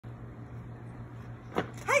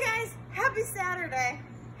Happy Saturday.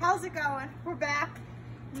 How's it going? We're back.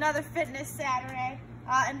 Another fitness Saturday.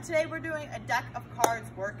 And today we're doing a deck of cards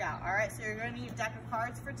workout. All right, so you're going to need a deck of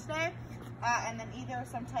cards for today. And then either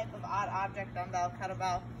some type of odd object, dumbbell,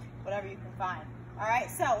 kettlebell, whatever you can find. All right,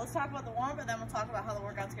 so let's talk about the warm-up, and then we'll talk about how the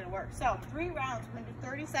workout's going to work. So 3 rounds. We're going to do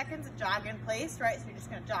 30 seconds of jog in place, right? So you're just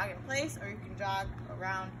going to jog in place, or you can jog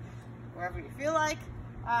around wherever you feel like.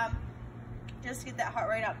 Just to get that heart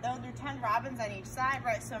rate up. Then we'll do 10 robins on each side,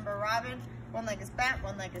 right? So number robin, one leg is bent,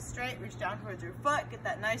 one leg is straight. Reach down towards your foot, get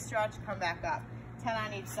that nice stretch, come back up. 10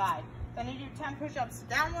 on each side. Then you do 10 push-ups to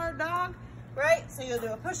downward dog, right? So you'll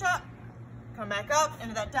do a push-up, come back up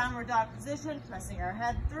into that downward dog position, pressing your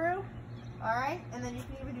head through. All right, and then you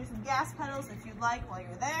can even do some gas pedals if you'd like while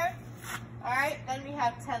you're there. All right, then we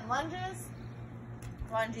have 10 lunges.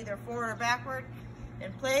 Lunge either forward or backward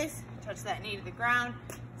in place, touch that knee to the ground,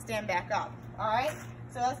 stand back up. All right,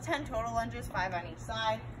 so that's 10 total lunges, 5 on each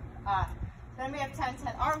side. Then we have 10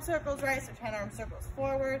 arm circles, right? So 10 arm circles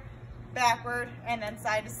forward, backward, and then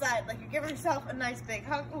side to side. Like you're giving yourself a nice big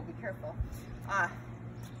hug. Oh, be careful. I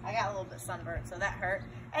got a little bit sunburned, so that hurt.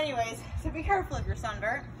 Anyways, so be careful if you're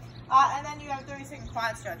sunburned. And then you have 30-second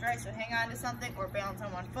quad stretch, right? So hang on to something or balance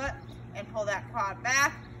on one foot and pull that quad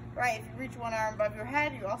back, right? If you reach one arm above your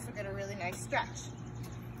head, you also get a really nice stretch.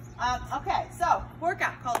 Okay, so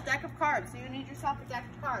workout called deck of cards. So you need yourself a deck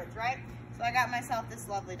of cards, right? So I got myself this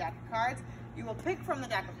lovely deck of cards. You will pick from the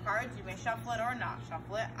deck of cards. You may shuffle it or not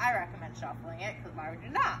shuffle it. I recommend shuffling it because why would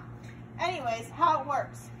you not? Anyways, how it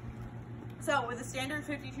works. So with a standard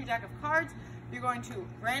 52 deck of cards, you're going to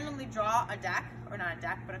randomly draw a deck, or not a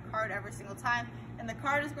deck, but a card every single time. And the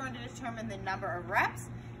card is going to determine the number of reps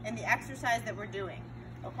and the exercise that we're doing,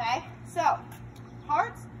 okay? So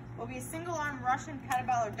hearts will be a single arm Russian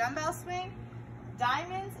kettlebell or dumbbell swing.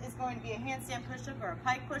 Diamonds is going to be a handstand push-up or a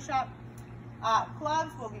pike push-up.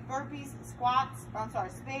 Clubs will be burpees, squats,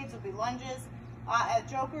 spades will be lunges. A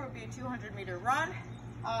joker will be a 200-meter run.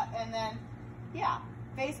 And then, yeah,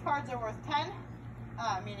 face cards are worth 10,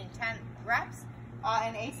 meaning 10 reps,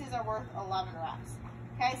 and aces are worth 11 reps.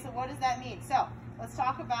 Okay, so what does that mean? So let's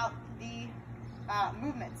talk about the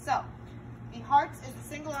movement. So the hearts is a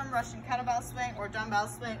single arm Russian kettlebell swing or dumbbell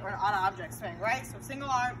swing or an odd object swing, right? So single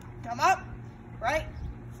arm, come up, right?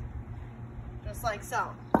 Just like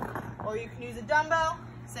so. Or you can use a dumbbell,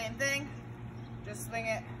 same thing. Just swing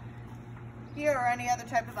it here or any other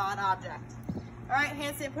type of odd object. All right,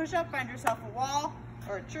 handstand push-up, find yourself a wall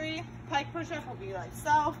or a tree. Pike push-up will be like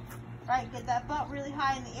so, right? Get that butt really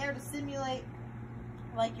high in the air to simulate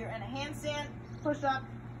like you're in a handstand push-up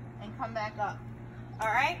and come back up. All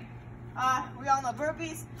right? We all know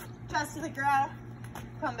burpees, chest to the ground,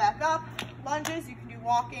 come back up. Lunges, you can do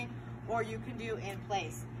walking or you can do in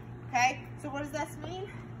place. Okay? So what does this mean?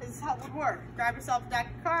 This is how it would work. Grab yourself a deck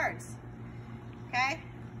of cards. Okay?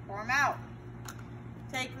 Pour them out.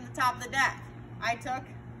 Take from the top of the deck. I took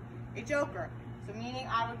a joker. So meaning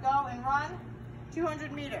I would go and run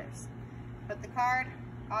 200 meters. Put the card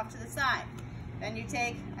off to the side. Then you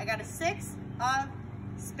take, I got a 6 of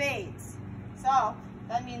spades. So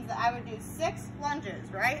that means that I would do 6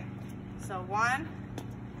 lunges, right? So 1,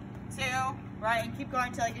 2, right, and keep going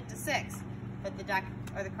until I get to 6. Put the deck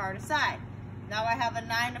or the card aside. Now I have a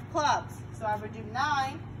 9 of clubs. So I would do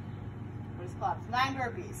 9, what is clubs? 9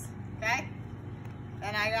 burpees, okay?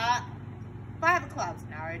 Then I got 5 of clubs.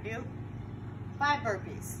 Now I do 5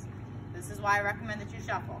 burpees. This is why I recommend that you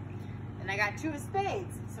shuffle. And I got 2 of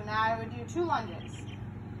spades. So now I would do 2 lunges.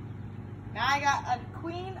 Now I got a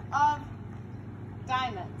queen of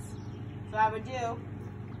diamonds. So I would do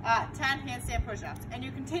 10 handstand push-ups. And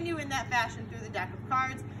you continue in that fashion through the deck of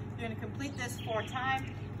cards. You're going to complete this 4 times.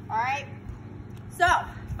 All right? So,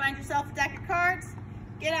 find yourself a deck of cards.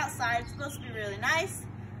 Get outside. It's supposed to be really nice.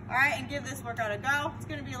 All right? And give this workout a go. It's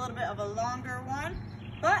going to be a little bit of a longer one.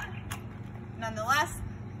 But, nonetheless,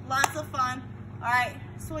 lots of fun. All right?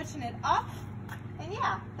 Switching it up. And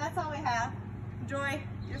yeah, that's all we have. Enjoy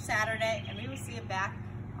your Saturday. And we will see you back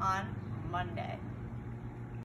on Monday.